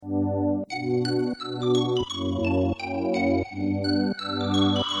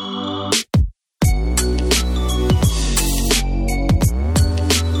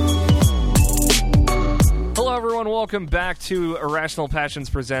welcome back to Irrational Passions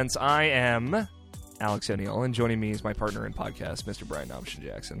Presents. I am Alex O'Neill, and joining me is my partner in podcast, Mr. Brian Nobshin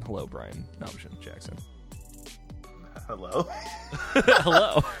Jackson. Hello, Brian Nobshin Jackson. Hello.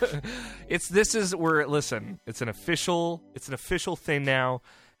 Hello. It's an official thing now,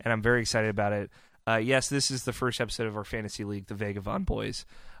 and I'm very excited about it. Yes, this is the first episode of our fantasy league, the Vagabond Boys,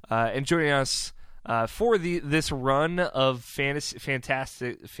 and joining us for this run of fantasy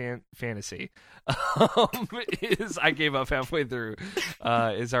is I gave up halfway through.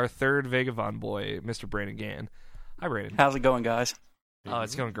 Is our third Vagabond boy, Mr. Brandon Gann. Hi, Brandon. How's it going, guys? Oh,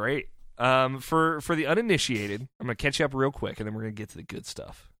 it's going great. For the uninitiated, I'm going to catch you up real quick, and then we're going to get to the good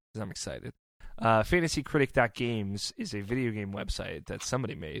stuff, because I'm excited. FantasyCritic.games is a video game website that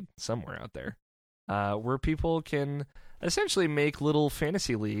somebody made somewhere out there, where people can essentially make little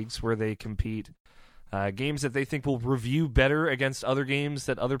fantasy leagues where they compete games that they think will review better against other games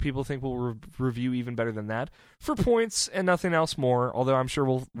that other people think will review even better than that for points and nothing else more, although I'm sure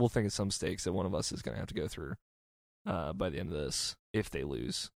we'll think of some stakes that one of us is going to have to go through by the end of this if they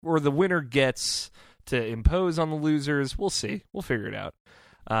lose. Or the winner gets to impose on the losers. We'll see. We'll figure it out.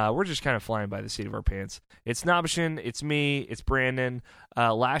 We're just kind of flying by the seat of our pants. It's Nobshin, it's me, it's Brandon.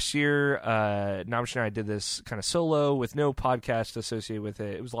 Last year, Nobshin and I did this kind of solo with no podcast associated with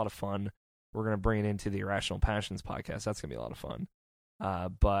it. It was a lot of fun. We're going to bring it into the Irrational Passions podcast. That's going to be a lot of fun.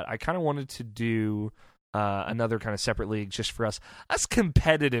 But I kind of wanted to do another kind of separate league just for us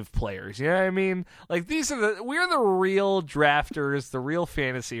competitive players. You know what I mean? Like, we're the real drafters, the real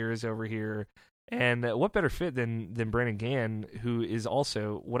fantasyers over here. And what better fit than Brandon Gann, who is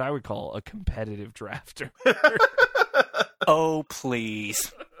also what I would call a competitive drafter. Oh,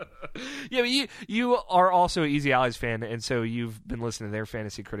 please. Yeah, but you are also an Easy Allies fan, and so you've been listening to their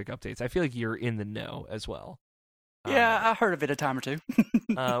Fantasy Critic updates. I feel like you're in the know as well. Yeah, I heard of it a time or two.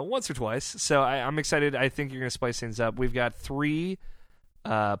 Once or twice. So I'm excited. I think you're going to spice things up. We've got 3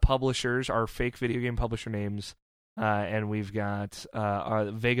 publishers, our fake video game publisher names, and we've got our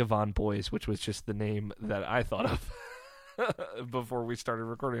Vagabond Boys, which was just the name that I thought of before we started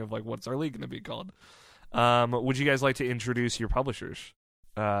recording of, like, what's our league going to be called? Would you guys like to introduce your publishers?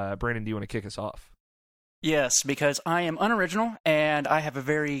 Brandon, do you want to kick us off? Yes, because I am unoriginal, and I have a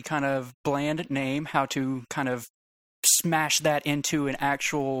very kind of bland name. How to kind of smash that into an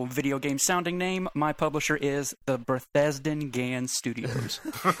actual video game sounding name. My publisher is the Bethesdan Gann Studios.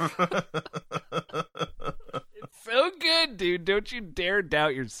 It's so good, dude. Don't you dare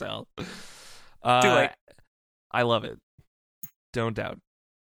doubt yourself. Too late. I love it. Don't doubt.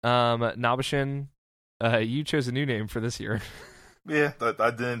 Nobshin, you chose a new name for this year. Yeah,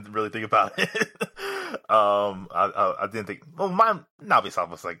 I didn't really think about it. I didn't think. Well, mine Nabisoft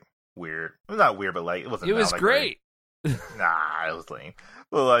was like weird. It was not weird, but like it wasn't. It was great. Nah, it was lame.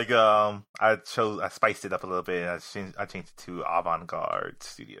 But like, I spiced it up a little bit, and I changed it to Avant Garde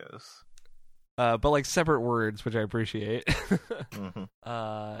Studios. But like separate words, which I appreciate.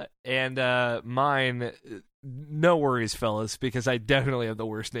 Mm-hmm. And mine, no worries, fellas, because I definitely have the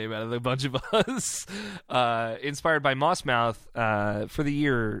worst name out of the bunch of us. Inspired by Mossmouth, for the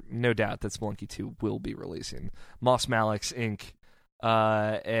year, no doubt that Spelunky 2 will be releasing. Moss Malix Inc.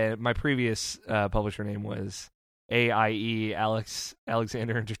 And my previous publisher name was AIE,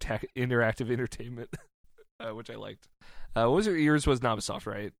 Alexander Interactive Entertainment, which I liked. What was yours? Was Nabisoft,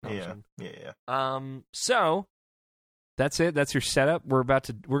 right? Yeah. So that's it. That's your setup.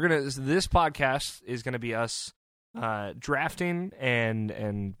 This podcast is gonna be us drafting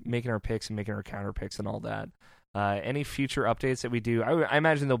and making our picks and making our counter picks and all that. Any future updates that we do, I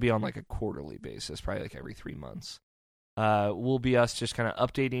imagine they'll be on like a quarterly basis, probably like every 3 months. Will be us just kind of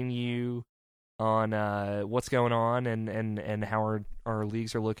updating you on what's going on and how our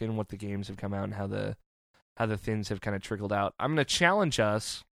leagues are looking, what the games have come out, and how the things have kind of trickled out. I'm going to challenge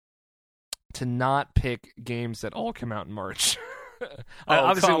us to not pick games that all come out in March.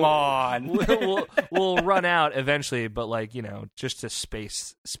 Obviously, come on. We'll run out eventually, but like, just to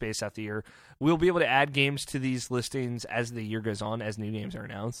space out the year. We'll be able to add games to these listings as the year goes on, as new games are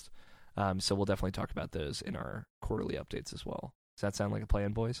announced. So we'll definitely talk about those in our quarterly updates as well. Does that sound like a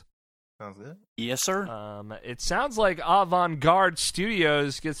plan, boys? Sounds good. Yes, sir. It sounds like Avant Garde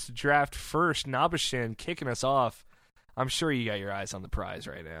Studios gets to draft first. Nobshin kicking us off. I'm sure you got your eyes on the prize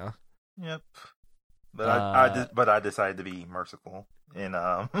right now. Yep. But I decided to be merciful, and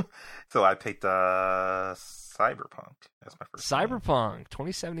so I picked Cyberpunk as my first. Cyberpunk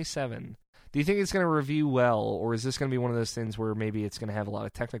 2077. Do you think it's going to review well, or is this going to be one of those things where maybe it's going to have a lot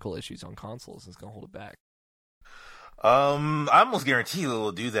of technical issues on consoles and it's going to hold it back? I almost guarantee it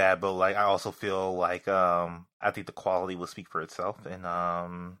will do that, but like I also feel like I think the quality will speak for itself,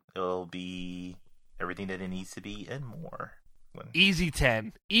 and it'll be everything that it needs to be and more. Easy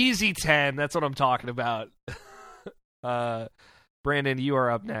 10. Easy 10. That's what I'm talking about. Brandon, you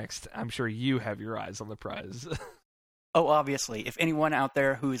are up next. I'm sure you have your eyes on the prize. Oh, obviously. If anyone out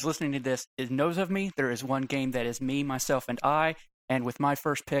there who is listening to this knows of me, there is one game that is me, myself, and I. And with my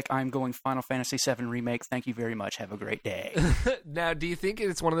first pick, I'm going Final Fantasy VII Remake. Thank you very much. Have a great day. Now, do you think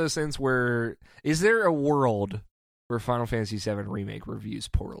it's one of those things where... Is there a world where Final Fantasy VII Remake reviews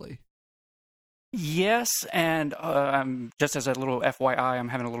poorly? Yes, and just as a little FYI, I'm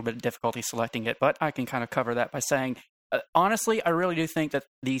having a little bit of difficulty selecting it, but I can kind of cover that by saying, honestly, I really do think that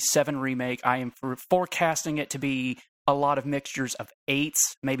the 7 Remake, I am forecasting it to be a lot of mixtures of 8s,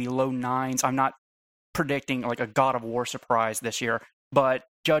 maybe low 9s. I'm not predicting like a God of War surprise this year, but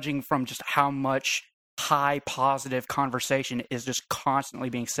judging from just how much high positive conversation is just constantly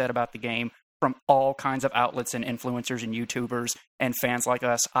being said about the game from all kinds of outlets and influencers and YouTubers and fans like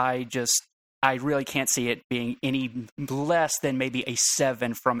us, I really can't see it being any less than maybe a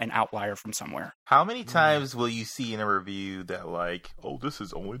 7 from an outlier from somewhere. How many times will you see in a review that like, oh, this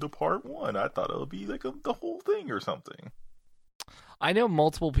is only the part 1. I thought it would be like the whole thing or something. I know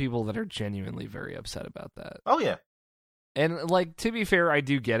multiple people that are genuinely very upset about that. Oh yeah. And like, to be fair, I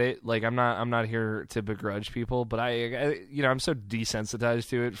do get it. Like, I'm not here to begrudge people, but I I'm so desensitized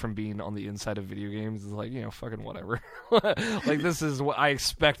to it from being on the inside of video games. It's like, fucking whatever. Like, this is what I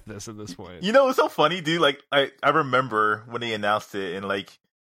expect this at this point. It's so funny, dude. Like, I remember when they announced it, and I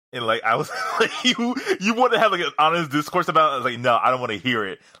was like, you want to have like an honest discourse about it? I was like, no, I don't want to hear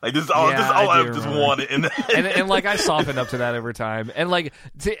it. Like, this is all I just wanted. And like, I softened up to that over time. And like,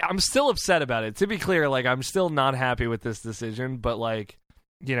 I'm still upset about it. To be clear, like, I'm still not happy with this decision. But like,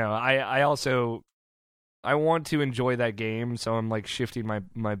 I also I want to enjoy that game, so I'm like shifting my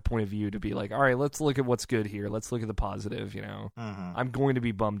point of view to be like, all right, let's look at what's good here. Let's look at the positive, Mm-hmm. I'm going to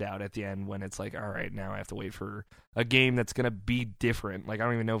be bummed out at the end when it's like, all right, now I have to wait for a game that's going to be different. Like, I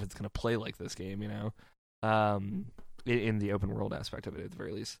don't even know if it's going to play like this game, in the open world aspect of it at the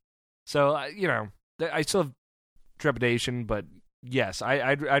very least. So, I still have trepidation, but yes,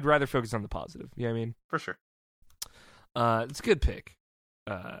 I'd rather focus on the positive. You know what I mean? For sure. It's a good pick.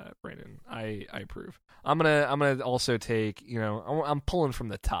 Brandon, I approve. I'm gonna also take, I'm pulling from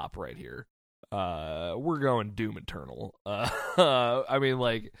the top right here. We're going Doom Eternal. I mean,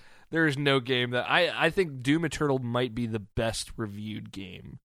 like, there's no game that I think Doom Eternal might be the best reviewed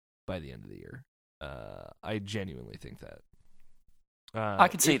game by the end of the year. I genuinely think that. I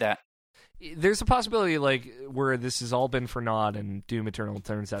can see that. There's a possibility, like, where this has all been for naught and Doom Eternal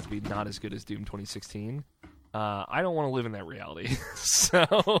turns out to be not as good as Doom 2016. I don't want to live in that reality, so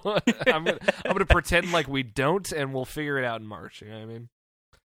I'm gonna pretend like we don't, and we'll figure it out in March. You know what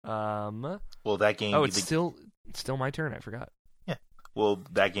I mean? Will that game? Oh, it's still my turn. I forgot. Yeah. Will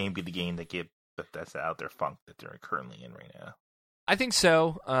that game be the game that get Bethesda out their funk that they're currently in right now? I think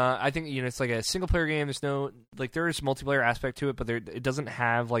so. I think it's like a single player game. There's no there is multiplayer aspect to it, but it doesn't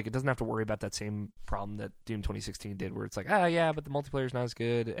have to worry about that same problem that Doom 2016 did, where it's like, yeah, but the multiplayer is not as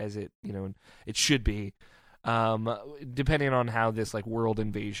good as it it should be. Depending on how this like world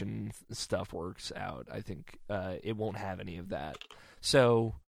invasion stuff works out, I think it won't have any of that.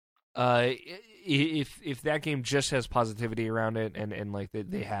 So if that game just has positivity around it and like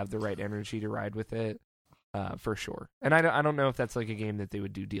they have the right energy to ride with it, for sure. And I don't know if that's like a game that they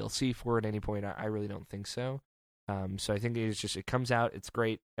would do DLC for at any point. I really don't think so. So I think it comes out, it's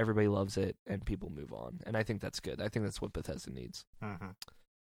great, everybody loves it, and people move on. And I think that's good. I think that's what Bethesda needs.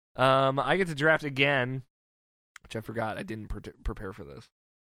 Mm-hmm. I get to draft again, which I forgot. I didn't prepare for this.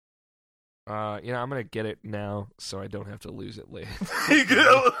 I'm gonna get it now, so I don't have to lose it later.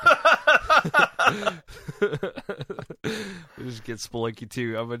 We'll just get Spelunky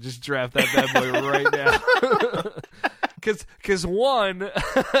 2. I'm gonna just draft that bad boy right now. Because one,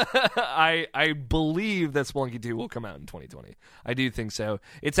 I believe that Spelunky 2 will come out in 2020. I do think so.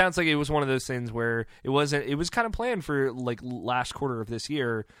 It sounds like it was one of those things where it was kind of planned for like last quarter of this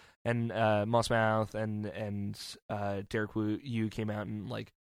year, and Mossmouth and Derek Yu came out and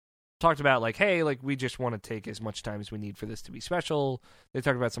like talked about like, hey, like we just want to take as much time as we need for this to be special. They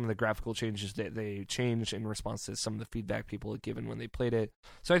talked about some of the graphical changes that they changed in response to some of the feedback people had given when they played it.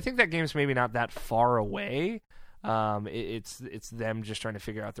 So I think that game's maybe not that far away. It's them just trying to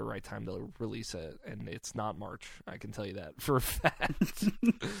figure out the right time to release it, and it's not March. I can tell you that for a fact.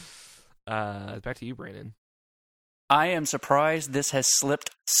 Back to you, Brandon. I am surprised this has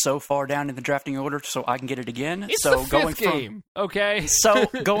slipped so far down in the drafting order, so I can get it again. It's the fifth game, okay? So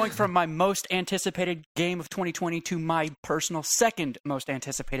going from my most anticipated game of 2020 to my personal second most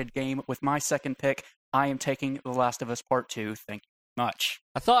anticipated game with my second pick, I am taking The Last of Us Part 2. Thank you much.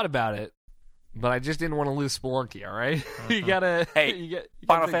 I thought about it. but I just didn't want to lose Spelunky. All right, you gotta. Hey, you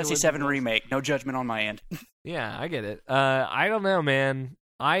Final Fantasy VII Remake. No judgment on my end. Yeah, I get it. I don't know, man.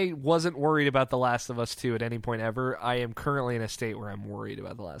 I wasn't worried about The Last of Us 2 at any point ever. I am currently in a state where I'm worried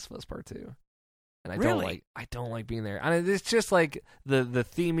about The Last of Us Part 2. And I don't like being there. I mean, it's just like the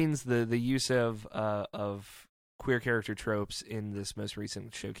themings, the use of queer character tropes in this most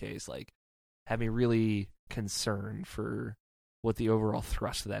recent showcase, like, had me really concerned for what the overall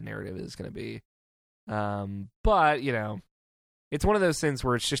thrust of that narrative is going to be. But, you know, it's one of those things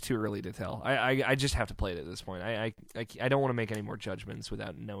where it's just too early to tell. I just have to play it at this point. I don't want to make any more judgments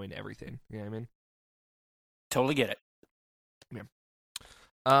without knowing everything. You know what I mean? Totally get it. Yeah.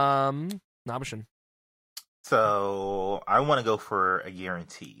 Nabishin. So I want to go for a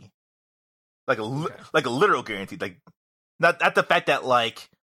guarantee, like a literal guarantee, like not the fact that like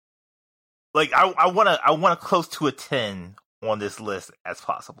I want to close to a 10 on this list as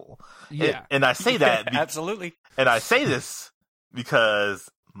possible. Yeah, and I say that absolutely, and I say this because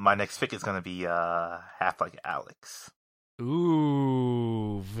my next pick is going to be Half-Life Alyx.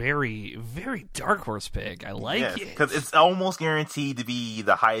 Ooh, very, very dark horse pick. I like it. Because it's almost guaranteed to be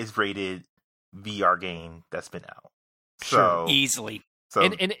the highest rated VR game that's been out. Sure, easily. So,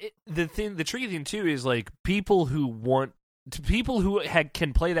 the tricky thing too is like people who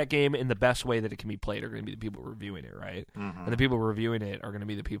can play that game in the best way that it can be played are going to be the people reviewing it, right? Mm-hmm. And the people reviewing it are going to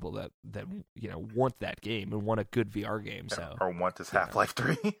be the people that you know want that game and want a good VR game. So or want this Half-Life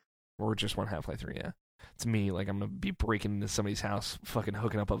 3, or just want Half-Life 3. Yeah, it's me. Like I'm going to be breaking into somebody's house, fucking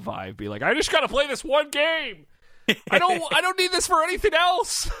hooking up a Vive, be like, I just got to play this one game. I don't need this for anything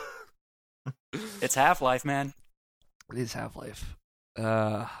else. It's Half-Life, man. It is Half-Life.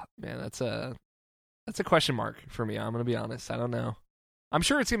 Man, that's a question mark for me. I'm gonna be honest. I don't know. I'm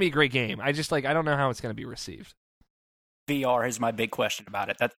sure it's gonna be a great game. I just I don't know how it's gonna be received. VR is my big question about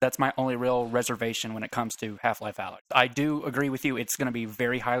it. That's my only real reservation when it comes to Half-Life Alyx. I do agree with you. It's going to be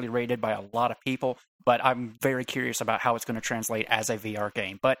very highly rated by a lot of people, but I'm very curious about how it's going to translate as a VR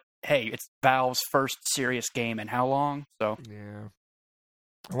game. But hey, it's Valve's first serious game in how long? So yeah,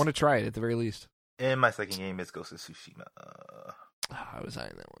 I want to try it at the very least. And my second game is Ghost of Tsushima. I was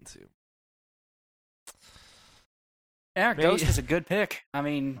eyeing that one too. Yeah, Ghost is a good pick. I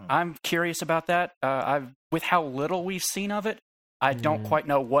mean, I'm curious about that. With how little we've seen of it, I don't quite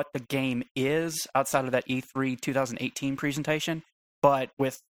know what the game is outside of that E3 2018 presentation. But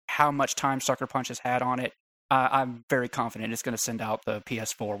with how much time Sucker Punch has had on it, I'm very confident it's going to send out the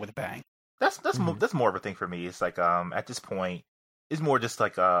PS4 with a bang. That's more of a thing for me. It's like at this point, it's more just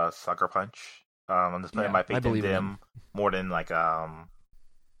like a Sucker Punch. I'm just playing my faith in them more than like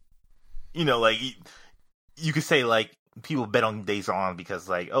you know, like you could say like people bet on Days Gone because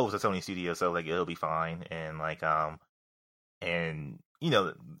like, oh, it's a Sony studio, so like it'll be fine, and like and you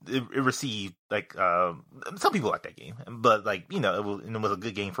know it received like some people like that game, but like you know it was a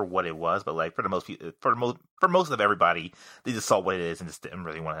good game for what it was, but like for most of everybody, they just saw what it is and just didn't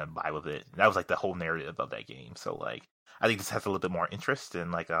really want to buy with it. And that was like the whole narrative of that game. So like I think this has a little bit more interest,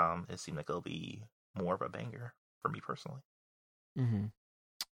 and like it seemed like it'll be more of a banger for me personally. Mm-hmm.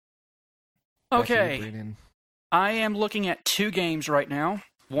 Okay. I am looking at two games right now.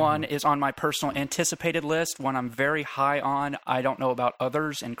 One is on my personal anticipated list, one I'm very high on. I don't know about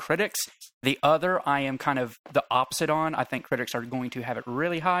others and critics. The other I am kind of the opposite on. I think critics are going to have it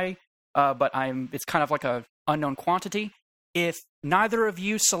really high, but it's kind of like a unknown quantity. If neither of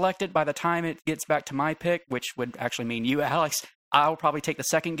you select it by the time it gets back to my pick, which would actually mean you, Alex, I'll probably take the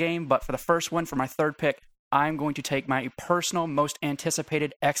second game. But for the first one, for my third pick, I'm going to take my personal, most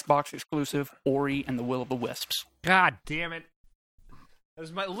anticipated Xbox exclusive, Ori and the Will of the Wisps. God damn it. That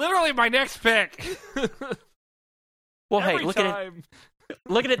was literally my next pick. Well, hey, look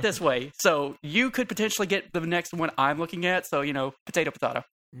at it this way. So you could potentially get the next one I'm looking at. So, you know, potato.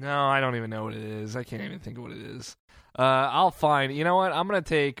 No, I don't even know what it is. I can't even think of what it is. I'll find. You know what? I'm gonna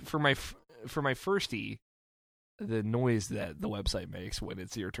take for my firstie. The noise that the website makes when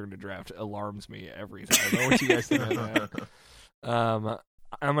it's your turn to draft alarms me every time. I know what you guys think about that.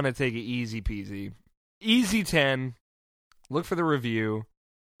 I'm gonna take it easy peasy, easy 10. Look for the review,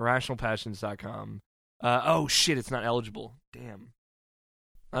 irrationalpassions.com. Oh shit, it's not eligible. Damn.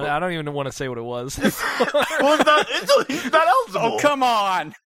 I don't even want to say what it was. Well, it's not eligible. Oh, come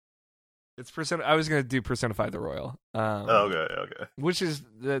on. It's I was going to do Persona 5 The Royal. Okay.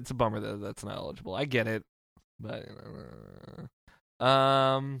 It's a bummer that that's not eligible. I get it. But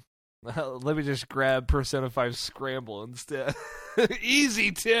let me just grab Persona 5 Scramble instead.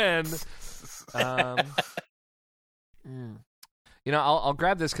 Easy 10. You know, I'll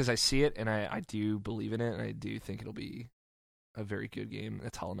grab this because I see it and I do believe in it and I do think it'll be a very good game.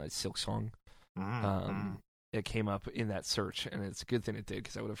 That's Hollow Knight Silksong. It came up in that search, and it's a good thing it did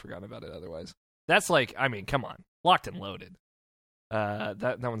because I would have forgotten about it otherwise. That's like, I mean, come on, Locked and Loaded.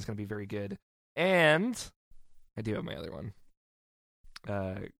 That one's going to be very good. And I do have my other one.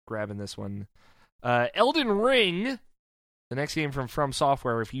 Grabbing this one. Elden Ring, the next game from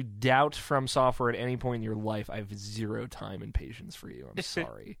Software. If you doubt From Software at any point in your life, I have zero time and patience for you. I'm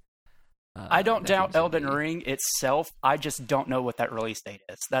sorry. I don't doubt Elden Ring itself. I just don't know what that release date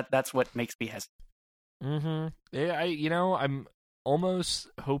is. That's what makes me hesitant. Yeah, I'm almost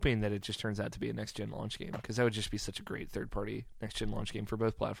hoping that it just turns out to be a next-gen launch game, because that would just be such a great third-party next-gen launch game for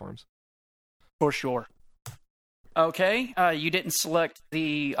both platforms. For sure. Okay, you didn't select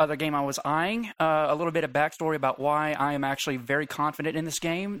the other game I was eyeing. A little bit of backstory about why I am actually very confident in this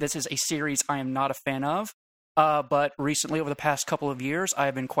game. This is a series I am not a fan of, but recently, over the past couple of years, I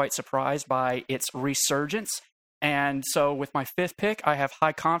have been quite surprised by its resurgence. And so with my fifth pick, I have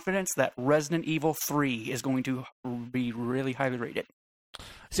high confidence that Resident Evil 3 is going to be really highly rated.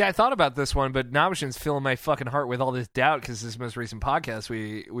 See, I thought about this one, but Nabishin's filling my fucking heart with all this doubt because this most recent podcast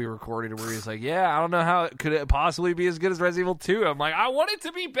we recorded where he's like, yeah, I don't know how could it possibly be as good as Resident Evil 2. I'm like, I want it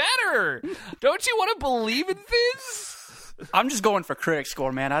to be better. Don't you want to believe in things? I'm just going for critic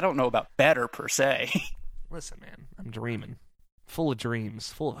score, man. I don't know about better per se. Listen, man, I'm dreaming. Full of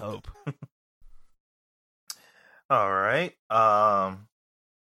dreams, full of hope. All right. So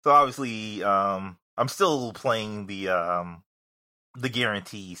obviously, I'm still playing the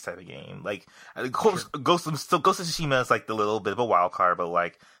guarantees type of game. Like, of course, Ghost of Tsushima is like the little bit of a wild card, but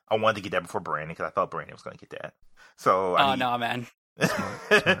like, I wanted to get that before Brandon because I thought Brandon was going to get that. So, no, man.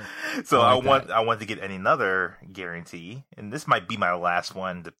 So I want to get another guarantee, and this might be my last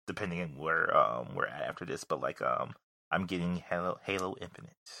one, depending on where we're at after this. But like, I'm getting Halo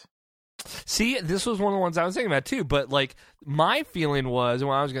Infinite. See, this was one of the ones I was thinking about too, but like my feeling was, and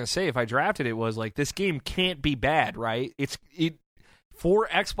what I was going to say if I drafted it was like, this game can't be bad, right? It for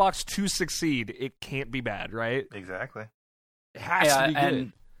Xbox to succeed, it can't be bad, right? Exactly. It has to be good.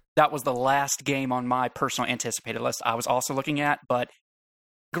 And that was the last game on my personal anticipated list I was also looking at, but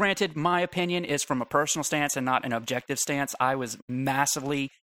granted, my opinion is from a personal stance and not an objective stance. I was massively,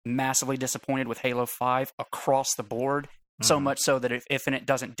 massively disappointed with Halo 5 across the board. So much so that if Infinite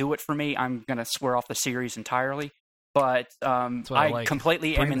doesn't do it for me, I'm going to swear off the series entirely. But I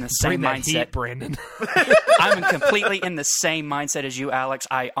completely am in the same mindset. Heat, Brandon. I'm completely in the same mindset as you, Alex.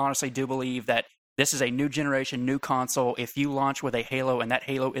 I honestly do believe that this is a new generation, new console. If you launch with a Halo and that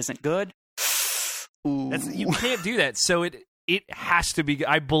Halo isn't good, you can't do that. So it has to be.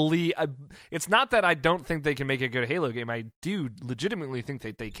 I believe it's not that I don't think they can make a good Halo game. I do legitimately think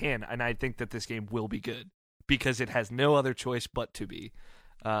that they can, and I think that this game will be good. Because it has no other choice but to be.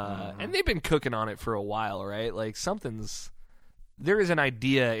 And they've been cooking on it for a while, right? Like, there is an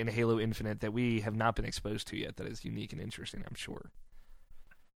idea in Halo Infinite that we have not been exposed to yet that is unique and interesting, I'm sure.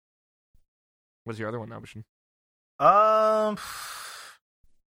 What's your other one, Nabishin? I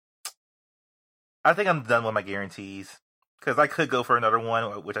think I'm done with my guarantees. Because I could go for another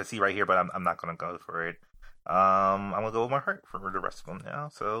one, which I see right here, but I'm not going to go for it. I'm going to go with my heart for the rest of them now.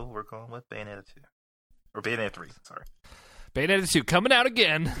 So we're going with Bayonetta 2. Or Bayonetta 3, sorry. Bayonetta 2 coming out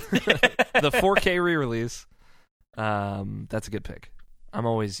again. The 4K re-release. That's a good pick. I'm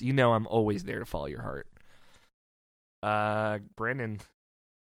always there to follow your heart. Brandon.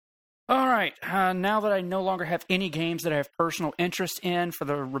 All right. Now that I no longer have any games that I have personal interest in for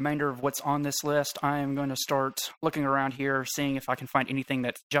the remainder of what's on this list, I am going to start looking around here, seeing if I can find anything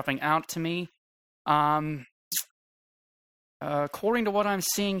that's jumping out to me. According to what I'm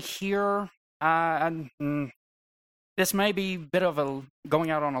seeing here, this may be a bit of a going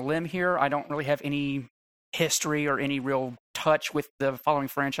out on a limb here. I don't really have any history or any real touch with the following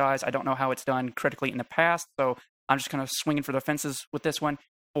franchise. I don't know how it's done critically in the past, so I'm just kind of swinging for the fences with this one.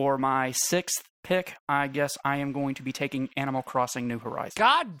 For my sixth pick, I guess I am going to be taking Animal Crossing New Horizons.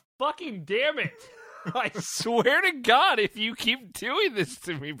 God fucking damn it! I swear to God, if you keep doing this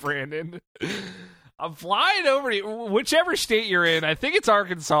to me, Brandon, I'm flying over to you. Whichever state you're in, I think it's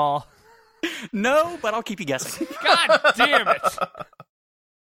Arkansas. No, but I'll keep you guessing. God damn it.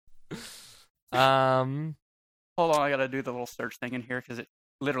 Hold on, I gotta do the little search thing in here because it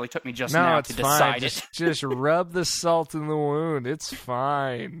literally took me just now to decide it. Just rub the salt in the wound. It's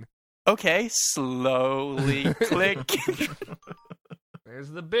fine. Okay, slowly click. There's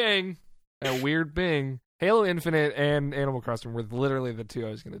the bing. That weird bing. Halo Infinite and Animal Crossing were literally the two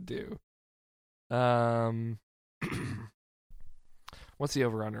I was gonna do. What's the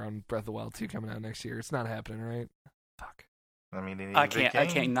over-under on Breath of the Wild 2 coming out next year? It's not happening, right? Fuck. I mean, I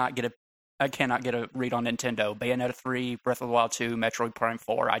can't not get a I cannot get a read on Nintendo. Bayonetta 3, Breath of the Wild 2, Metroid Prime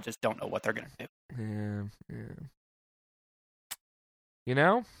 4. I just don't know what they're going to do.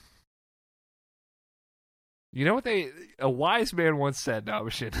 Yeah. You know what a wise man once said,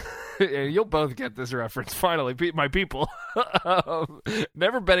 Nabashin, and you'll both get this reference, finally, my people.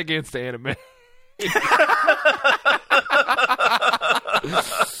 Never bet against anime.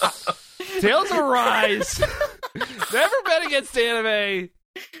 Tales of Arise. Never bet against anime.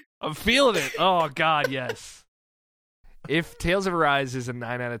 I'm feeling it. Oh, God, yes. If Tales of Arise is a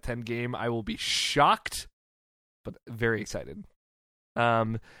 9 out of 10 game, I will be shocked, but very excited.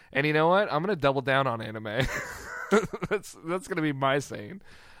 And you know what? I'm going to double down on anime. That's going to be my saying.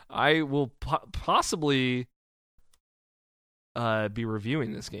 I will possibly be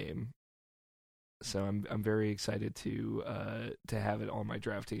reviewing this game. So I'm very excited to have it on my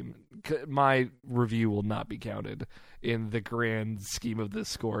draft team. My review will not be counted in the grand scheme of this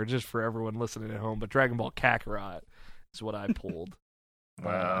score, just for everyone listening at home. But Dragon Ball Kakarot is what I pulled.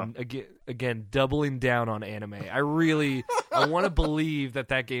 Wow. Again, doubling down on anime. I want to believe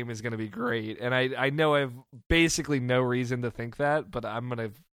that game is going to be great, and I know I have basically no reason to think that, but I'm going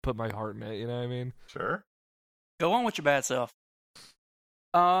to put my heart in it. You know what I mean? Sure. Go on with your bad self.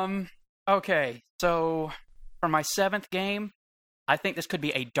 Okay, so for my 7th game, I think this could be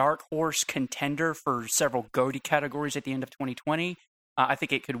a dark horse contender for several GOTY categories at the end of 2020. I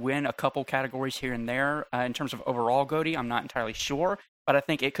think it could win a couple categories here and there. In terms of overall GOTY, I'm not entirely sure, but I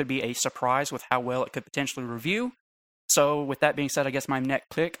think it could be a surprise with how well it could potentially review. So with that being said, I guess my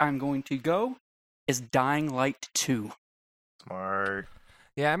next pick I'm going to go is Dying Light 2. Smart.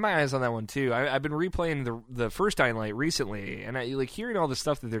 Yeah, I have my eyes on that one too. I've been replaying the first Dying Light recently, and I like hearing all the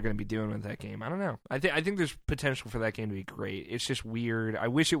stuff that they're going to be doing with that game. I don't know. I think there's potential for that game to be great. It's just weird. I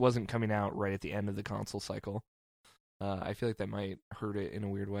wish it wasn't coming out right at the end of the console cycle. I feel like that might hurt it in a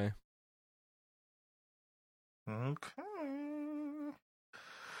weird way. Okay.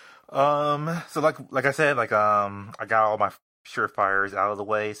 So like I said, I got all my surefires out of the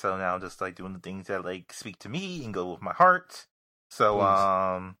way, so now I'm just like doing the things that like speak to me and go with my heart. So,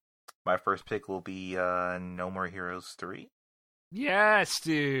 Please. My first pick will be No More Heroes 3. Yes,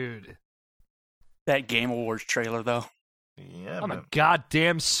 dude. That Game Awards trailer, though. Yeah, I'm a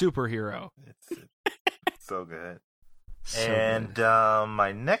goddamn superhero. It's so good. So and good.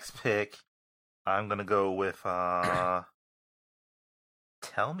 My next pick, I'm gonna go with Tell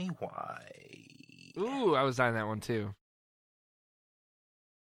Me Why. Ooh, I was eyeing that one too.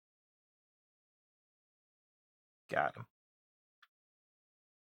 Got him.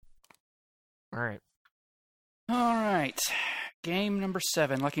 All right. All right. Game number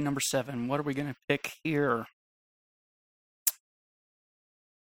 7, lucky number 7. What are we going to pick here?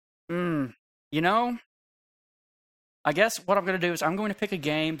 I guess what I'm going to do is I'm going to pick a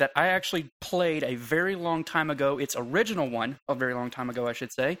game that I actually played a very long time ago. Its original one, a very long time ago, I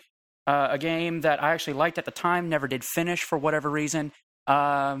should say. A game that I actually liked at the time, never did finish for whatever reason.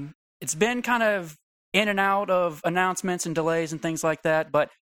 It's been kind of in and out of announcements and delays and things like that, but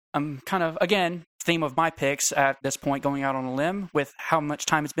I'm kind of, again, theme of my picks at this point, going out on a limb with how much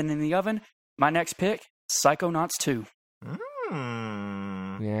time it's been in the oven. My next pick, Psychonauts 2. Yeah,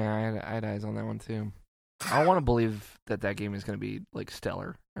 I had eyes on that one too. I want to believe that game is going to be like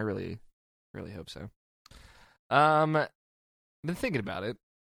stellar. I really, really hope so. I've been thinking about it,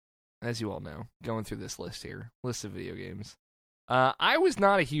 as you all know, going through this list of video games. I was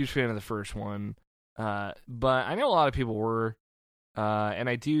not a huge fan of the first one, but I know a lot of people were. And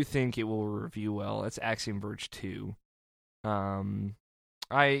I do think it will review well. It's Axiom Verge 2. It's not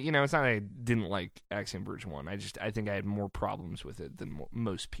that I didn't like Axiom Verge 1. I think I had more problems with it than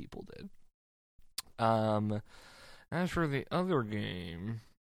most people did. As for the other game,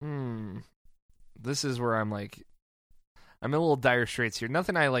 this is where I'm in a little dire straits here.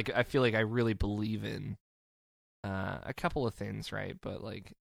 Nothing I feel like I really believe in. A couple of things, right? But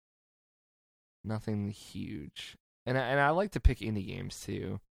nothing huge. And I like to pick indie games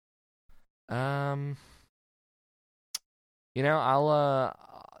too. I'll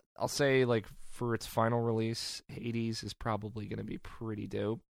say for its final release, Hades is probably going to be pretty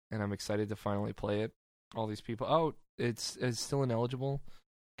dope, and I'm excited to finally play it. All these people, oh, it's still ineligible.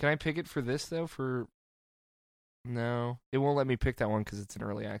 Can I pick it for this though? No, it won't let me pick that one because it's in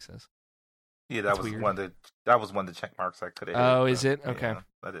early access. Yeah, that was one of the check marks I could have. Oh, is it? Okay, yeah,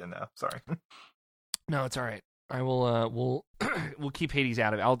 I didn't know. Sorry. No, it's all right. I will. We'll keep Hades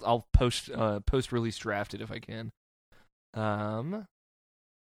out of it. I'll post release draft it if I can.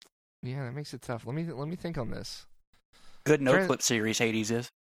 Yeah, that makes it tough. Let me think on this. Good no-clip series Hades is.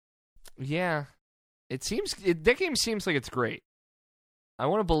 Yeah, that game seems like it's great. I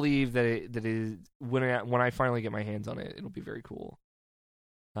want to believe that it is when I finally get my hands on it, it'll be very cool.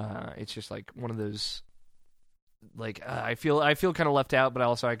 It's just like one of those. Like I feel kind of left out, but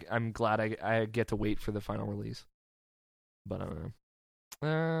also I'm glad I get to wait for the final release. But I don't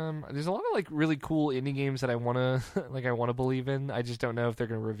know. There's a lot of like really cool indie games that I wanna believe in. I just don't know if they're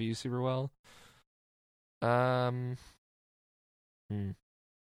gonna review super well. I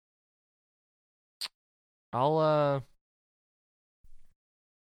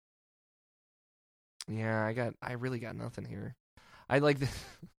really got nothing here. I like the.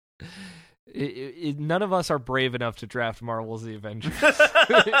 None of us are brave enough to draft Marvel's The Avengers.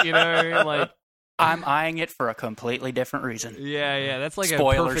 You know what I mean? Like, I'm eyeing it for a completely different reason. Yeah, that's like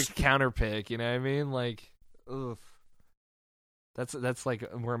Spoilers. A perfect counter pick. You know what I mean? Like, ugh. That's like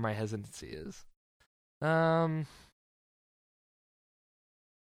where my hesitancy is. You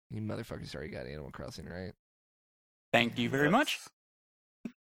motherfuckers already got Animal Crossing, right? Thank you very much.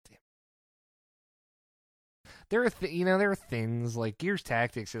 There are there are things like Gears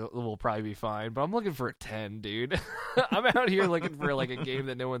Tactics will probably be fine, but I'm looking for a 10, dude. I'm out here looking for like a game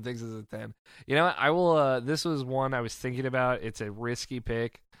that no one thinks is a 10. You know what? I will. This was one I was thinking about. It's a risky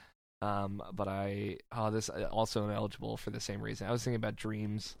pick, but this also ineligible for the same reason. I was thinking about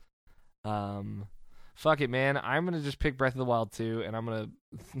Dreams. Fuck it, man. I'm gonna just pick Breath of the Wild 2, and I'm gonna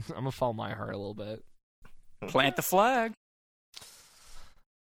follow my heart a little bit. Plant the flag.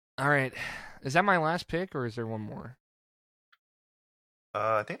 All right. Is that my last pick, or is there one more?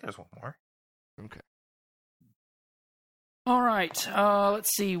 I think there's one more. Okay. All right.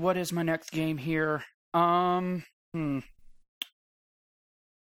 Let's see. What is my next game here? Looking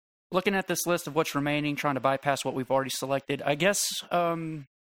at this list of what's remaining, trying to bypass what we've already selected. I guess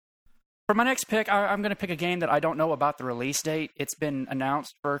for my next pick, I'm going to pick a game that I don't know about the release date. It's been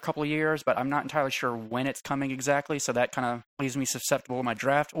announced for a couple of years, but I'm not entirely sure when it's coming exactly, so that kind of leaves me susceptible in my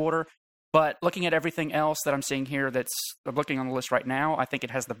draft order. But looking at everything else that I'm seeing here I'm looking on the list right now, I think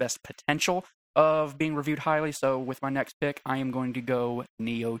it has the best potential of being reviewed highly. So with my next pick, I am going to go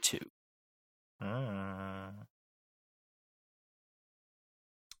Neo 2.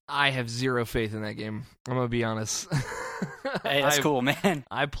 I have zero faith in that game. I'm going to be honest. Hey, that's cool, man.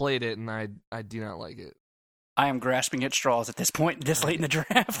 I played it, and I do not like it. I am grasping at straws at this point, this late in the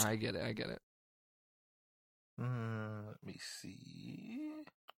draft. I get it. Let me see.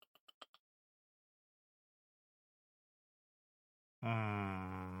 I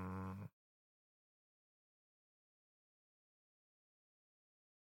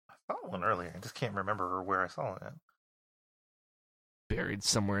saw one earlier. I just can't remember where I saw it. Buried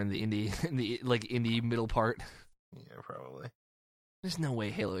somewhere in the indie middle part. Yeah, probably. There's no way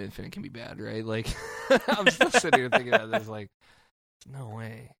Halo Infinite can be bad, right? Like, I'm still sitting here thinking about this. Like, no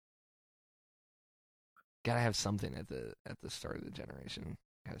way. Gotta have something at the start of the generation.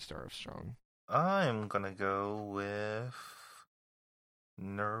 Gotta start off strong. I'm gonna go with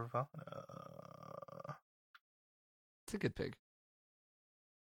Nirvana. It's a good pick.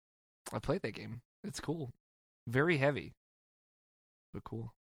 I played that game. It's cool. Very heavy, but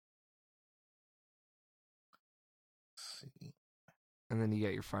cool. Let's see. And then you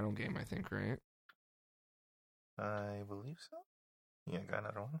get your final game, I think, right? I believe so. Yeah, got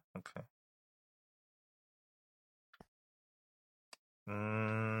another one. Okay.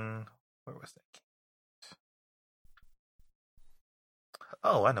 Where was that game?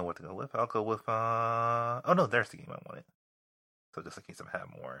 Oh, I know what to go with. I'll go with oh no, there's the game I wanted. So just in case I have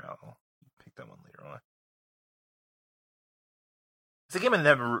more, I'll pick that one later on. It's a game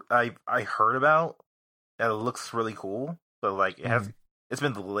I heard about that looks really cool, but like it's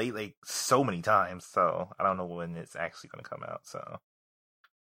been delayed like so many times, so I don't know when it's actually gonna come out, so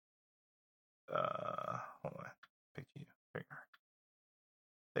hold on. Pick you.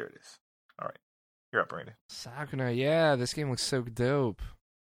 There it is. Alright. You're up, Brandon. Sakuna, yeah, this game looks so dope.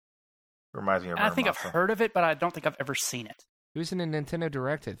 Reminds me of I think I've heard of it, but I don't think I've ever seen it. It was in a Nintendo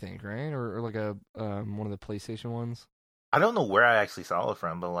Direct, I think, right? Or like a one of the PlayStation ones. I don't know where I actually saw it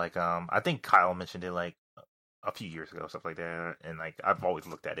from, but like I think Kyle mentioned it like a few years ago, stuff like that, and like I've always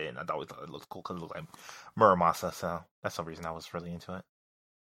looked at it and I always thought it looked cool because it looked like Muramasa, so that's the reason I was really into it.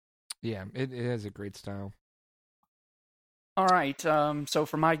 Yeah, it has a great style. All right, so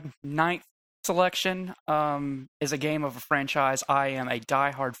for my ninth selection is a game of a franchise I am a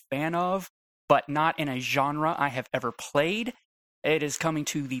diehard fan of, but not in a genre I have ever played. It is coming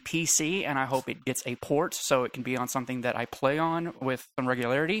to the PC, and I hope it gets a port so it can be on something that I play on with some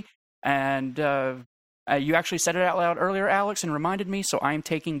regularity. And you actually said it out loud earlier, Alex, and reminded me, so I am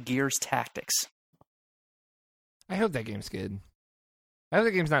taking Gears Tactics. I hope that game's good. I hope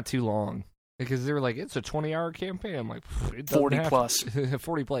that game's not too long. Because they were like, it's a 20-hour campaign. I'm like, it 40 plus.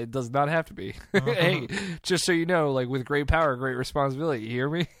 40 play. It does not have to be. Hey, just so you know, like with great power, great responsibility. You hear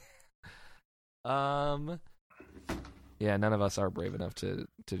me? Yeah, none of us are brave enough to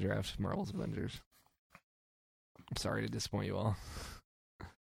draft Marvel's Avengers. I'm sorry to disappoint you all.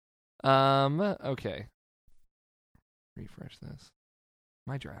 Okay. Refresh this.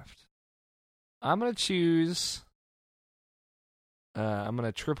 My draft. I'm gonna choose. I'm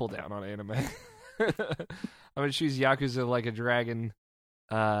gonna triple down on anime. I'm gonna choose Yakuza Like a Dragon.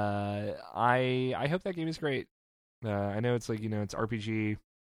 I hope that game is great. I know it's like, it's RPG,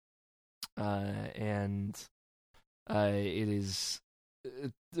 and it is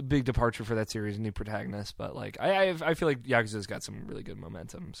a big departure for that series, new protagonist. But like, I feel like Yakuza's got some really good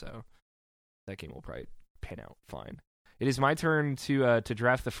momentum, so that game will probably pan out fine. It is my turn to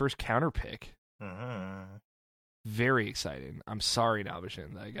draft the first counter pick. Mm-hmm. Very exciting. I'm sorry,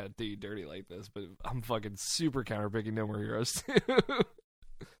 Nabashin, that I got to do you dirty like this, but I'm fucking super counter picking No More Heroes 2.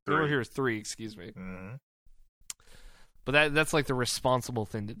 No More Heroes 3, excuse me. Mm-hmm. But that's like the responsible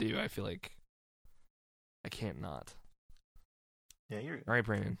thing to do. I feel like I can't not. Yeah, you're All right,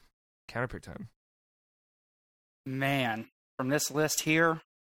 Brandon. Counter pick time. Man, from this list here,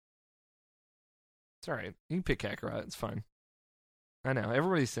 It's all right. You can pick Kakarot. It's fine. I know.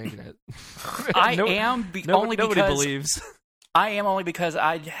 Everybody's thinking it. nobody nobody believes. I am only because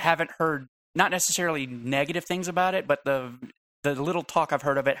I haven't heard, not necessarily negative things about it, but the little talk I've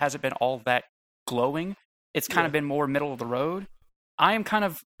heard of it hasn't been all that glowing. It's kind of been more middle of the road. I am kind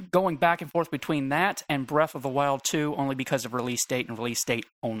of going back and forth between that and Breath of the Wild 2 only because of release date and release date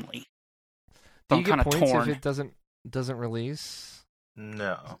only. Do So you I'm get kind of points torn. if it doesn't release?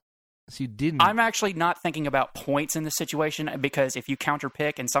 No. So you didn't. I'm actually not thinking about points in this situation because if you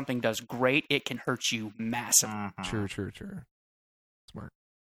counterpick and something does great, it can hurt you massively. Mm-hmm. True. Smart.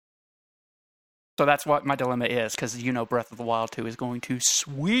 So that's what my dilemma is, because Breath of the Wild 2 is going to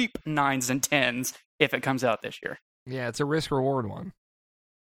sweep 9s and 10s if it comes out this year. Yeah, it's a risk-reward one.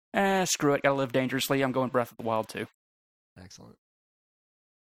 Screw it. Gotta live dangerously. I'm going Breath of the Wild 2. Excellent.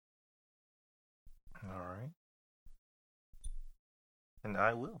 All right. And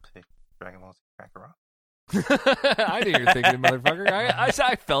I will pick Dragon Ball Z Kakarot. I knew you were thinking, motherfucker.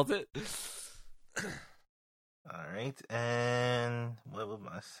 I felt it. All right, and what will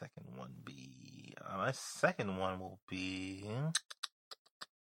my second one be? My second one will be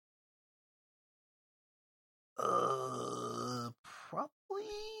probably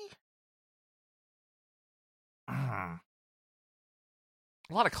A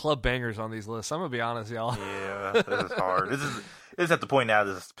lot of club bangers on these lists. I'm gonna be honest, y'all. yeah, this is hard. This is at the point now.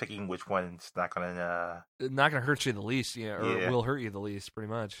 This is picking which one's not gonna Not gonna hurt you the least, or will hurt you the least, pretty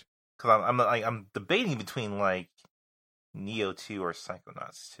much. because I'm debating between like Neo 2 or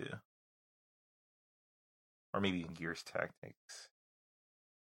Psychonauts 2, or maybe even Gears Tactics.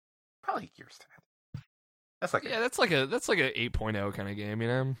 Probably Gears Tactics. That's like That's like a 8.0 kind of game,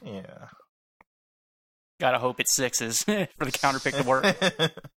 yeah. Gotta hope it's 6s for the counterpick to work.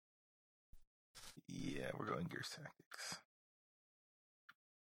 Yeah, we're going Gears Tactics.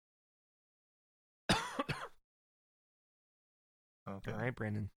 Okay. All right,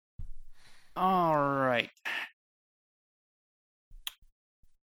 Brandon. All right.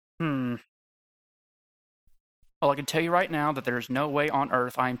 Well, I can tell you right now that there's no way on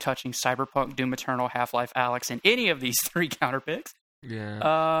earth I am touching Cyberpunk, Doom Eternal, Half-Life Alyx in any of these 3 counterpicks.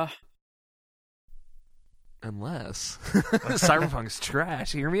 Yeah. Unless Cyberpunk's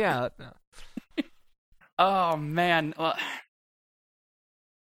trash. Hear me out. No. Oh, man.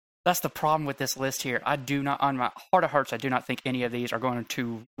 That's the problem with this list here. I do not, on my heart of hearts, I do not think any of these are going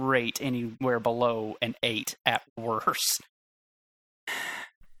to rate anywhere below an 8 at worst.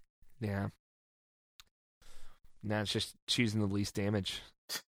 Yeah. Now it's just choosing the least damage.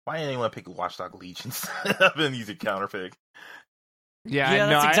 Why didn't anyone pick Watchdog Legion instead of an easy counterpick? Yeah,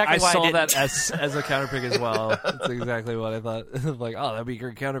 that's exactly I why I saw didn't. that as a counterpick as well. That's exactly what I thought. Like, oh, that'd be a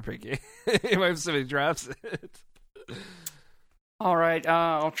great counterpick. If I have somebody drafts it. All right,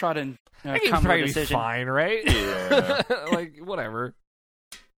 I'll try to I come can to a probably be decision. fine, right? Yeah. Like, whatever.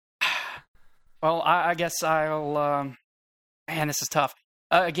 Well, I guess I'll. Man, this is tough.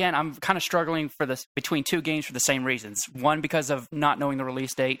 Again, I'm kind of struggling between 2 games for the same reasons. One, because of not knowing the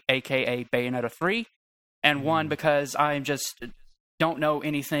release date, aka Bayonetta 3, and one because I just don't know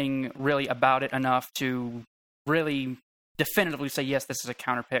anything really about it enough to really definitively say, yes, this is a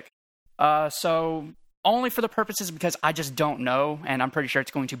counterpick. So only for the purposes because I just don't know, and I'm pretty sure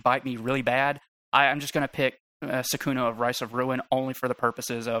it's going to bite me really bad. I'm just going to pick Sukuna of Rise of Ruin only for the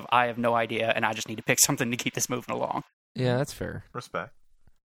purposes of I have no idea, and I just need to pick something to keep this moving along. Yeah, that's fair. Respect.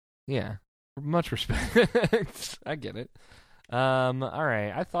 Yeah. Much respect. I get it. All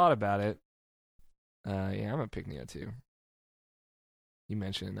right. I thought about it. Yeah, I'm gonna pick Neo 2. You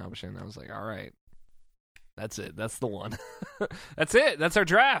mentioned Nabashin. I was like, all right. That's it. That's the one. That's it. That's our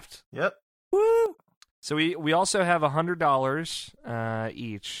draft. Yep. Woo! So we also have $100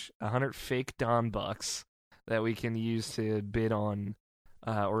 each, 100 fake Don bucks that we can use to bid on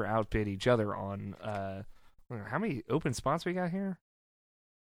or outbid each other on. How many open spots we got here?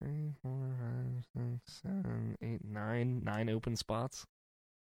 3, 4, 5, 6, 7, 8, 9. 9 open spots.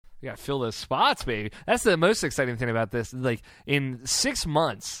 We gotta fill those spots, baby. That's the most exciting thing about this. Like, in 6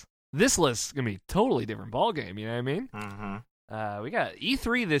 months, this list is gonna be a totally different ballgame. You know what I mean? Mm-hmm. We got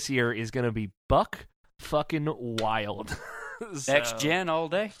E3 this year is gonna be buck fucking wild. So, Next gen all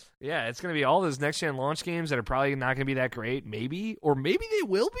day. Yeah, it's gonna be all those next gen launch games that are probably not gonna be that great. Maybe, or maybe they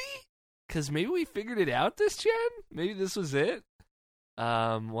will be, because maybe we figured it out this gen. Maybe this was it.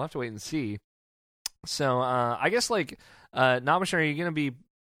 We'll have to wait and see. So, I guess like, Nabashin, are you gonna be?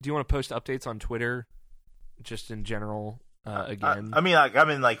 Do you want to post updates on Twitter, just in general? Again, I mean, like,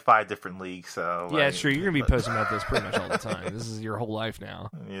 I'm in like 5 different leagues, so yeah, like, sure. You're gonna be posting about this pretty much all the time. This is your whole life now.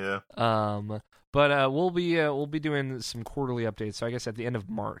 Yeah. But we'll be doing some quarterly updates. So I guess at the end of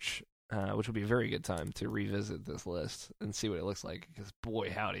March, which will be a very good time to revisit this list and see what it looks like. Because boy,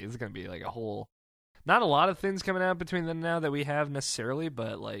 howdy, it's gonna be like a whole. Not a lot of things coming out between them now that we have necessarily,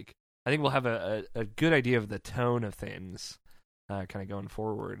 but like I think we'll have a good idea of the tone of things. Kind of going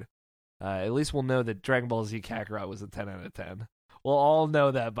forward. At least we'll know that Dragon Ball Z Kakarot was a 10 out of 10. We'll all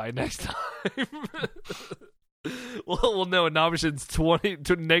know that by next time. we'll know Nabashin's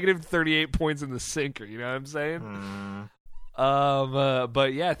negative 38 points in the sinker. You know what I'm saying?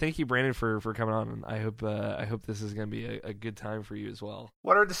 But yeah, thank you, Brandon, for coming on. And I hope this is going to be a good time for you as well.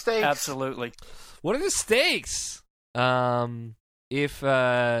 What are the stakes? Absolutely. What are the stakes?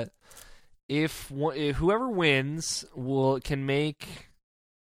 If whoever wins can make,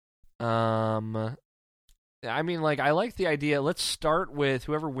 I mean, like, I like the idea. Let's start with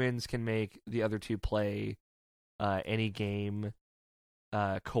whoever wins can make the other two play any game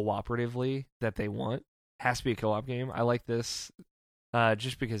cooperatively that they want. Has to be a co-op game. I like this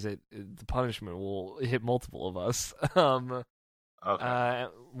just because the punishment will hit multiple of us. Okay.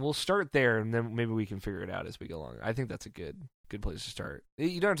 We'll start there, and then maybe we can figure it out as we go along. I think that's a good place to start.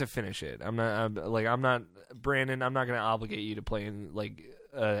 You don't have to finish it. I'm not Brandon. I'm not going to obligate you to play in like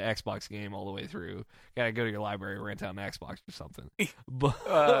an Xbox game all the way through. Gotta go to your library, rent out an Xbox or something.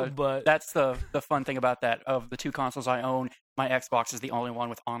 But that's the fun thing about that. Of the 2 consoles I own, my Xbox is the only one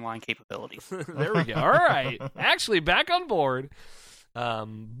with online capabilities. There we go. All right, actually back on board.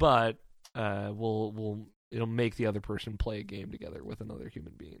 But it'll make the other person play a game together with another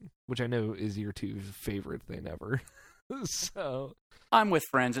human being, which I know is your 2's favorite thing ever. So I'm with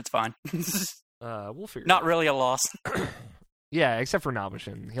friends. It's fine. We'll figure. Not it out. really a loss. Yeah, except for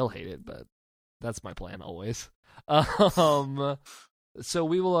Nabashin. He'll hate it, but that's my plan always. So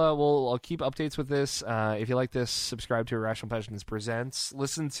we will. I'll keep updates with this. If you like this, subscribe to Irrational Passions Presents.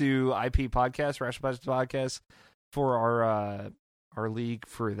 Listen to IP Podcast, Irrational Passions Podcast, for our league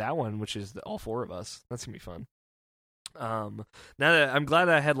for that one, which is all 4 of us. That's gonna be fun. Now that I'm glad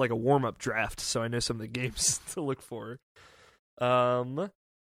that I had like a warm up draft, so I know some of the games to look for. And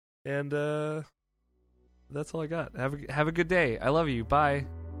that's all I got. Have a good day. I love you. Bye.